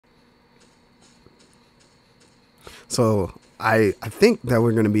So I think that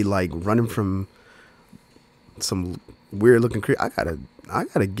we're gonna be like running from some weird looking creature. I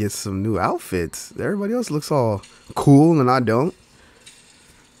gotta get some new outfits. Everybody else looks all cool and I don't.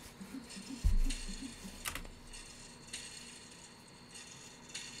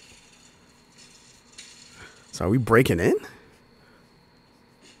 So are we breaking in?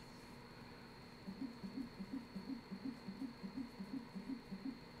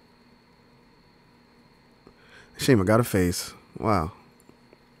 Shame I got a face. Wow.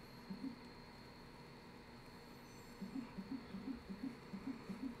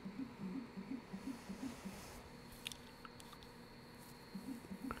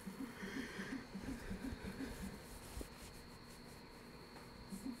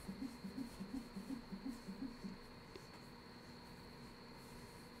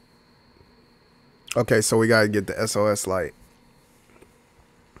 Okay, so we gotta get the SOS light.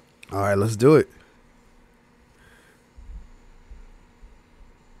 All right, let's do it.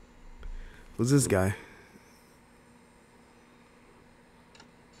 Who's this guy?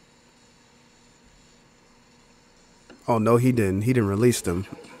 Oh no, he didn't. He didn't release them.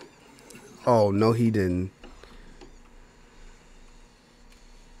 Oh no, he didn't.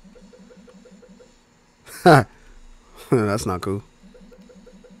 That's not cool.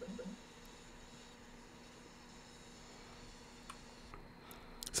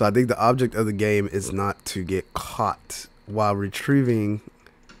 So I think the object of the game is not to get caught while retrieving.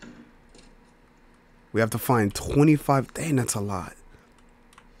 We have to find 25. Dang, that's a lot.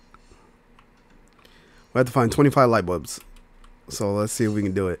 We have to find 25 light bulbs. So let's see if we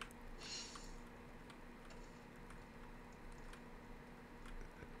can do it.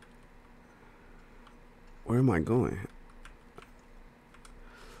 Where am I going?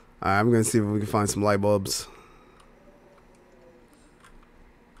 Alright, I'm going to see if we can find some light bulbs.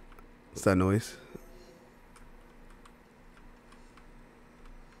 What's that noise?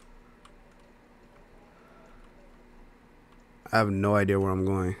 I have no idea where I'm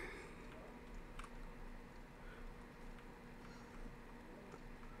going.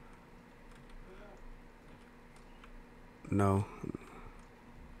 No.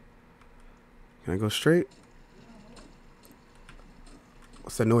 Can I go straight?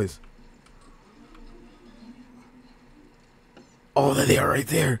 What's that noise? Oh, there they are right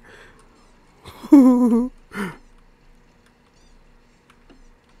there.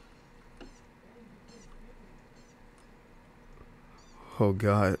 Oh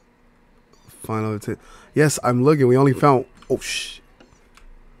God. Final attempt. Yes, I'm looking. We only found. Oh shh.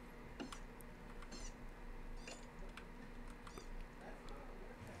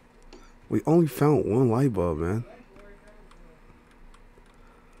 We only found one light bulb, man.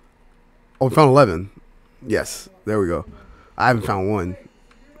 Oh, we found 11. Yes, there we go. I haven't found one.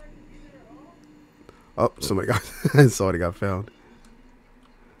 Oh, somebody got found.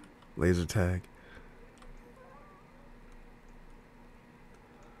 Laser tag.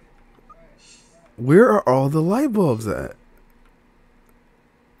 Where are all the light bulbs at?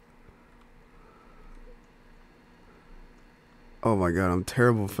 Oh my God, I'm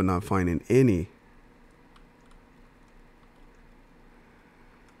terrible for not finding any.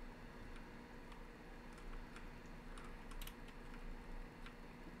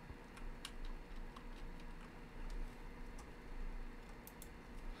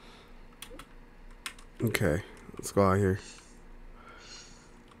 Okay, let's go out here.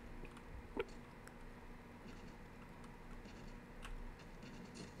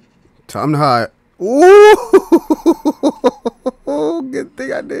 Time to hide. Ooh! Good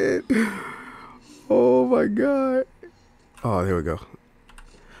thing I did. Oh my God. Oh, here we go.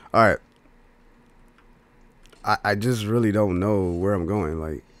 All right. I just really don't know where I'm going.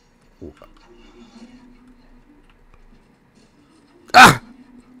 Like, ah!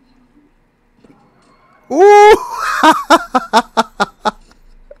 Ooh!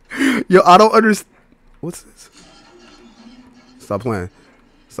 Yo, I don't understand. What's this? Stop playing.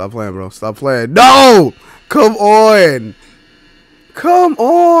 Stop playing, bro. Stop playing. No! Come on. Come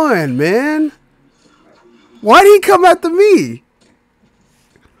on, man. Why did he come after me?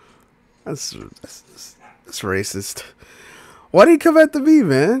 That's racist. Why did he come after me,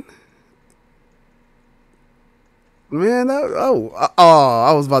 man? Man, I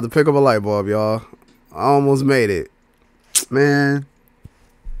was about to pick up a light bulb, y'all. I almost made it. Man.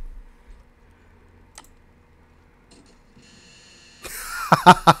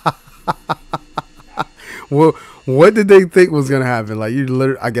 Well, what did they think was gonna happen? Like, you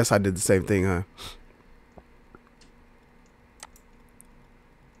literally, I guess I did the same thing, huh?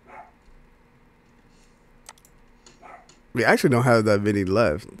 We actually don't have that many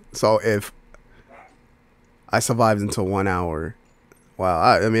left. So if I survived until 1 hour. Wow,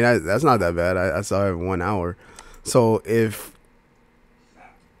 I mean, that's not that bad. I survived 1 hour. So if,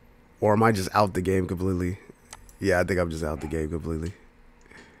 or am I just out the game completely? Yeah, I think I'm just out the game completely.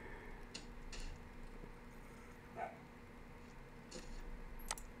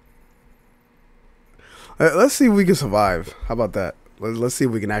 Let's see if we can survive. How about that? Let's see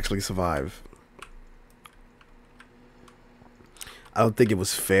if we can actually survive. I don't think it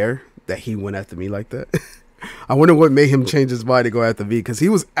was fair that he went after me like that. I wonder what made him change his mind to go after me, because he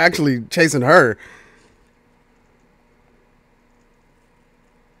was actually chasing her.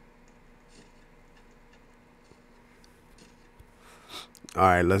 All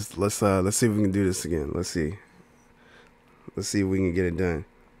right, let's see if we can do this again. Let's see if we can get it done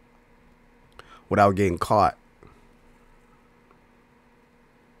without getting caught.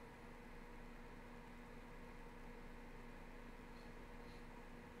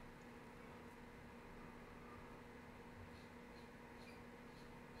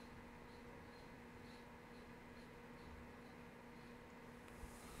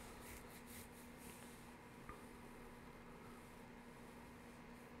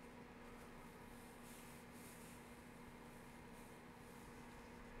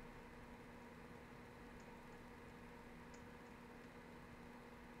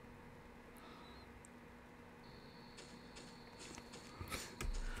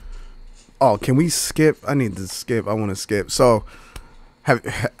 Oh, can we skip? I need to skip. I want to skip. So,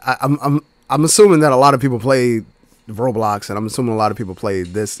 I'm assuming that a lot of people play Roblox, and I'm assuming a lot of people play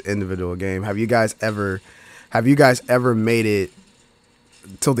this individual game. Have you guys ever made it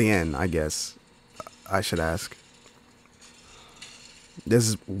till the end? I guess I should ask. This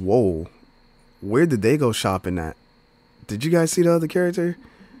is, whoa. Where did they go shopping at? Did you guys see the other character?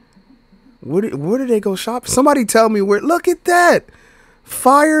 Where did they go shop? Somebody tell me where. Look at that.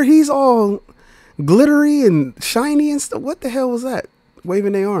 Fire, he's all glittery and shiny and stuff. What the hell was that?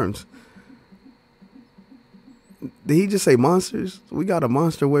 Waving their arms. Did he just say monsters? We got a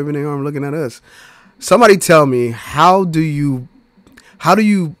monster waving their arm looking at us. Somebody tell me, how do you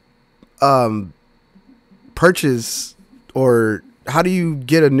purchase, or how do you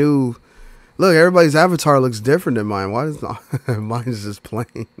get a new, look, everybody's avatar looks different than mine. Why is not mine is just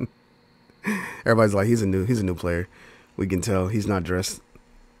plain? Everybody's like, he's a new player. We can tell he's not dressed.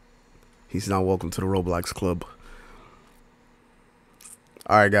 He's not welcome to the Roblox club.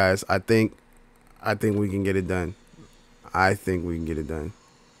 All right, guys. I think we can get it done. I think we can get it done.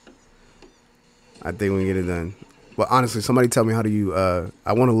 But honestly, somebody tell me, how do you?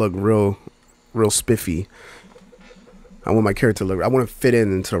 I want to look real spiffy. I want my character to look. I want to fit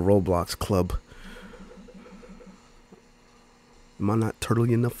into the Roblox club. Am I not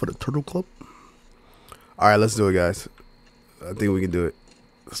turtly enough for the turtle club? All right, let's do it, guys. I think we can do it.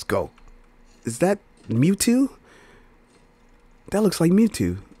 Let's go. Is that Mewtwo? That looks like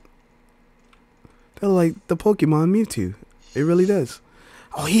Mewtwo. That looks like the Pokemon Mewtwo. It really does.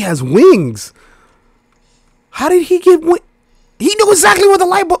 Oh, he has wings. How did he get wings? He knew exactly where the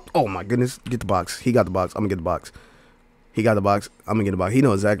light bulb. Oh my goodness. Get the box. He got the box. I'm going to get the box. He got the box. I'm going to get the box. He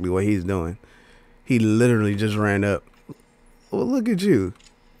knows exactly what he's doing. He literally just ran up. Well, look at you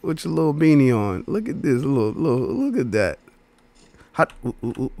with your little beanie on. Look at this. Look at that. Hot.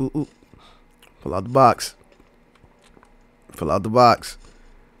 Ooh. Pull out the box.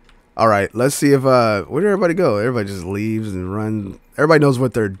 All right, let's see if where did everybody go? Everybody just leaves and runs. Everybody knows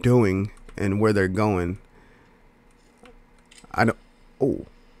what they're doing and where they're going. I know. Oh.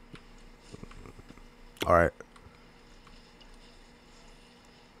 All right.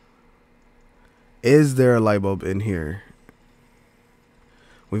 Is there a light bulb in here?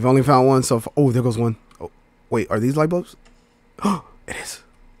 We've only found one so far. Oh, there goes one. Oh, wait, are these light bulbs? Oh, it is.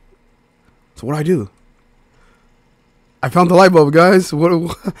 So what do I do? I found the light bulb, guys.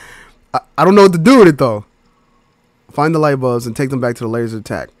 I don't know what to do with it, though. Find the light bulbs and take them back to the laser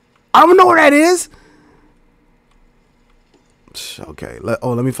attack. I don't know where that is. Okay. Let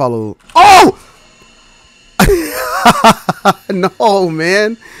me follow. Oh! No,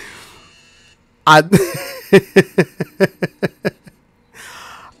 man.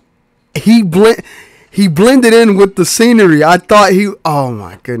 He blended in with the scenery. I thought oh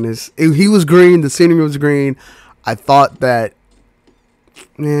my goodness. He was green. The scenery was green. I thought that,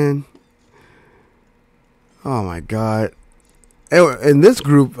 man. Oh my God. And this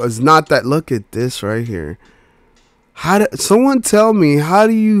group is not that. Look at this right here. Someone tell me, how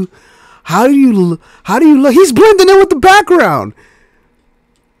do you look? He's blending in with the background.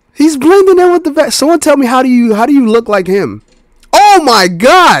 Someone tell me, how do you look like him? Oh my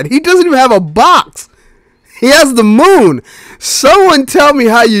God. He doesn't even have a box. He has the moon. Someone tell me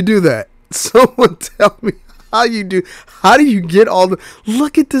how you do that. Someone tell me how you do. How do you get all the?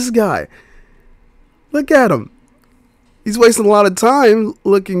 Look at this guy. Look at him. He's wasting a lot of time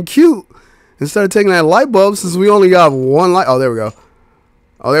looking cute instead of taking that light bulb. Since we only got one light. Oh, there we go.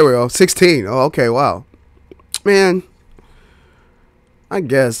 Oh, there we go. 16. Oh, okay. Wow. Man. I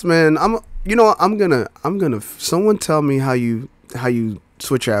guess, man. I'm gonna. Someone tell me how you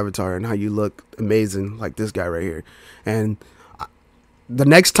switch your avatar and how you look amazing like this guy right here. And the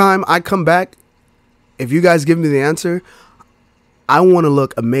next time I come back, if you guys give me the answer, I want to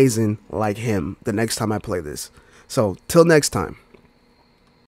look amazing like him the next time I play this. So till next time.